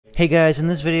Hey guys, in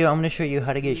this video I'm going to show you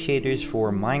how to get shaders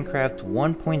for Minecraft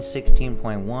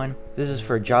 1.16.1. This is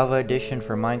for Java edition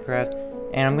for Minecraft,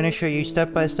 and I'm going to show you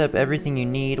step by step everything you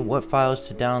need, what files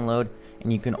to download,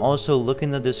 and you can also look in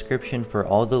the description for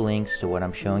all the links to what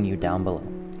I'm showing you down below.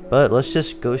 But let's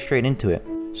just go straight into it.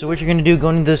 So what you're going to do, go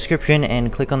in the description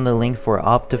and click on the link for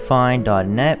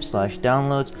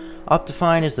optifine.net/downloads.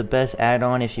 Optfine is the best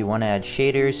add-on if you want to add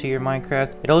shaders to your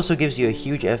Minecraft. It also gives you a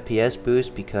huge FPS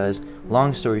boost because,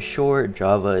 long story short,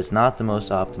 Java is not the most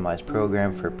optimized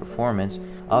program for performance.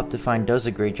 Optfine does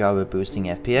a great job at boosting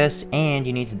FPS, and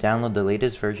you need to download the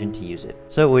latest version to use it.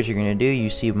 So what you're going to do, you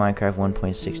see Minecraft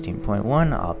 1.16.1,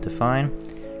 Optfine,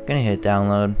 gonna hit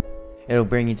download. It'll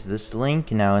bring you to this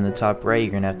link. Now in the top right,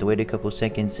 you're going to have to wait a couple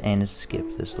seconds and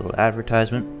skip this little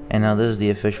advertisement. And now this is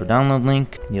the official download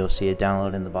link. You'll see it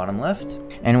download in the bottom left.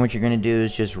 And what you're going to do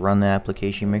is just run the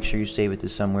application. Make sure you save it to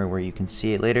somewhere where you can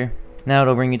see it later. Now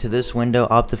it'll bring you to this window,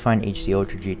 Optifine HD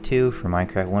Ultra G2 for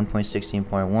Minecraft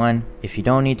 1.16.1. If you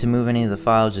don't need to move any of the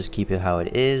files, just keep it how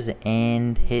it is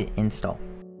and hit install.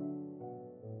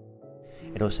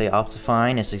 It'll say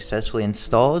Optifine is successfully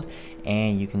installed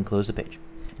and you can close the page.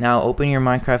 Now open your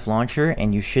Minecraft launcher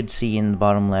and you should see in the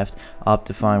bottom left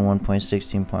Optifine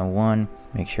 1.16.1.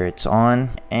 Make sure it's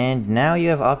on, and now you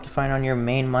have Optifine on your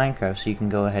main Minecraft, so you can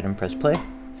go ahead and press play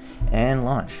and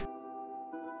launch.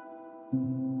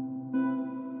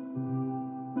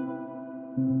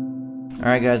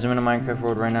 Alright guys, I'm in a Minecraft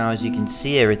world right now. As you can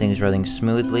see, everything is running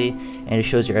smoothly and it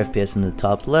shows your FPS in the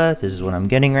top left. This is what I'm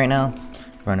getting right now.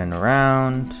 Running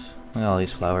around. Look at all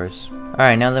these flowers.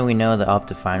 Alright, now that we know that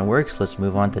Optifine works, let's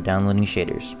move on to downloading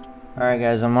shaders. Alright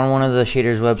guys, I'm on one of the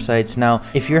shaders websites. Now,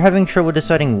 if you're having trouble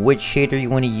deciding which shader you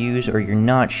want to use, or you're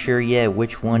not sure yet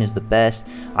which one is the best,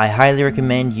 I highly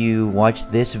recommend you watch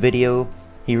this video.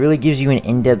 He really gives you an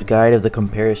in-depth guide of the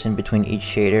comparison between each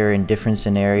shader in different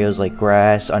scenarios like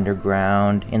grass,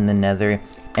 underground, in the nether,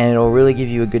 and it'll really give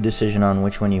you a good decision on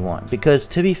which one you want. Because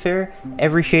to be fair,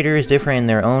 every shader is different in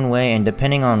their own way, and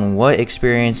depending on what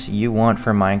experience you want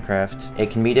for Minecraft,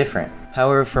 it can be different.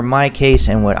 However, for my case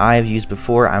and what I've used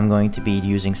before, I'm going to be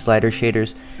using slider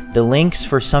shaders. The links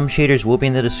for some shaders will be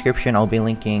in the description. I'll be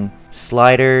linking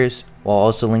sliders while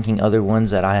also linking other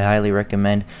ones that I highly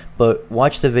recommend. But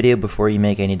watch the video before you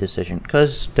make any decision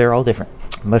because they're all different.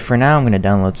 But for now, I'm going to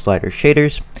download slider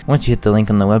shaders. Once you hit the link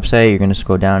on the website, you're going to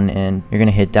scroll down and you're going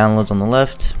to hit downloads on the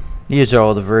left. These are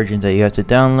all the versions that you have to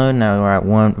download. Now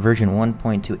we're at version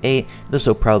 1.28. This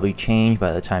will probably change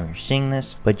by the time you're seeing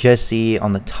this, but just see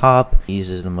on the top, these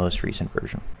is the most recent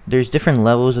version. There's different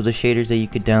levels of the shaders that you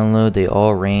could download. They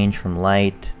all range from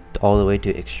light all the way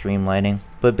to extreme lighting.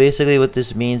 But basically what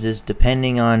this means is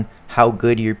depending on how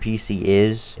good your PC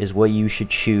is what what you should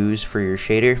choose for your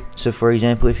shader. So for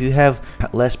example, if you have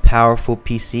less powerful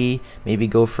PC, maybe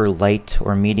go for light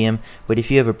or medium. But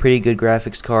if you have a pretty good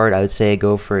graphics card, I would say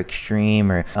go for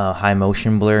extreme or high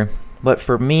motion blur. But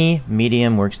for me,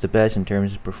 medium works the best in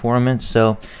terms of performance,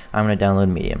 so I'm going to download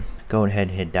medium. Go ahead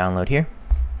and hit download here.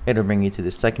 It'll bring you to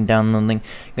the second download link.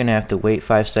 You're going to have to wait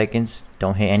 5 seconds.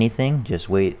 Don't hit anything, just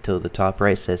wait till the top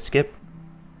right says skip.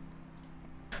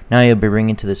 Now you'll be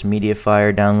bringing to this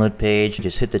MediaFire download page.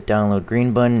 Just hit the download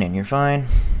green button and you're fine.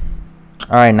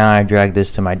 Alright, now I drag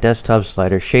this to my desktop,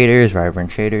 slider shaders,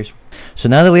 vibrant shaders. So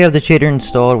now that we have the shader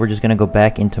installed, we're just going to go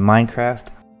back into Minecraft.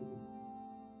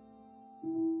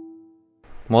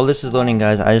 While this is loading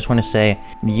guys, I just want to say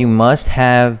you must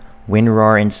have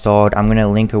WinRAR installed. I'm going to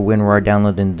link a WinRAR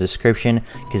download in the description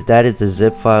because that is the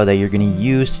zip file that you're going to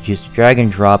use to just drag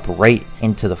and drop right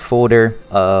into the folder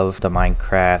of the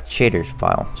Minecraft shaders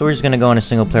file. So we're just going to go in a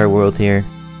single player world here.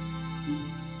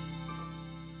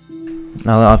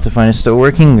 Now the Optifine is still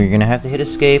working. We're going to have to hit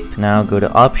escape. Now go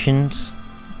to options,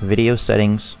 video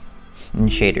settings, and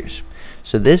shaders.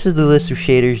 So this is the list of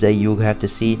shaders that you'll have to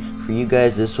see. For you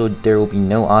guys, there will be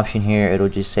no option here. It'll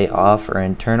just say off or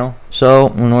internal. So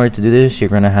in order to do this, you're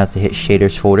going to have to hit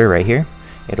shaders folder right here.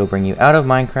 It'll bring you out of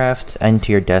Minecraft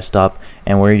into your desktop,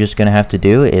 and what you're just going to have to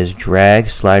do is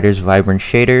drag sliders vibrant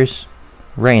shaders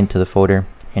right into the folder,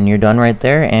 and you're done right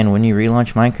there. And when you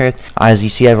relaunch Minecraft, as you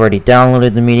see, I've already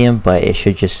downloaded the medium, but it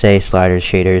should just say sliders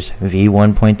shaders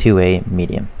v1.28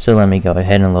 medium. So let me go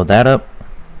ahead and load that up.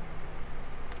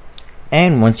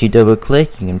 And once you double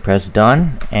click, you can press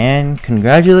done, and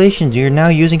congratulations, you're now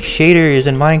using shaders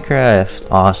in Minecraft.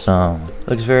 Awesome.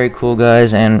 Looks very cool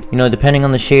guys, and you know, depending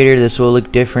on the shader this will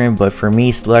look different, but for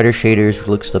me slider shaders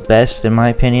looks the best in my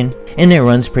opinion, and it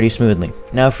runs pretty smoothly.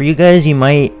 Now for you guys, you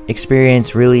might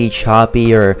experience really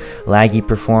choppy or laggy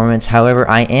performance. However,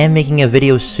 I am making a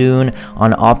video soon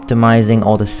on optimizing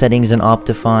all the settings in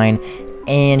Optfine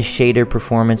and shader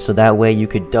performance, so that way you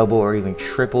could double or even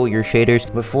triple your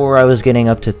shaders. Before I was getting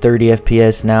up to 30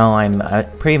 FPS, now I'm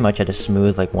pretty much at a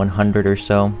smooth like 100 or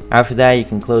so. After that, you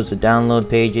can close the download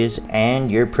pages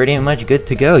and you're pretty much good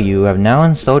to go. You have now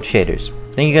installed shaders.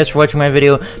 Thank you guys for watching my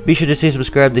video. Be sure to stay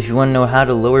subscribed if you want to know how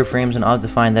to lower frames in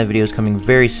Optfine. That video is coming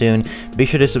very soon. Be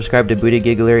sure to subscribe to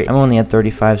Giggler. I'm only at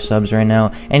 35 subs right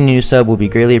now. Any new sub will be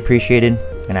greatly appreciated.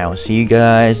 And I will see you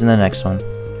guys in the next one.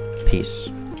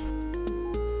 Peace.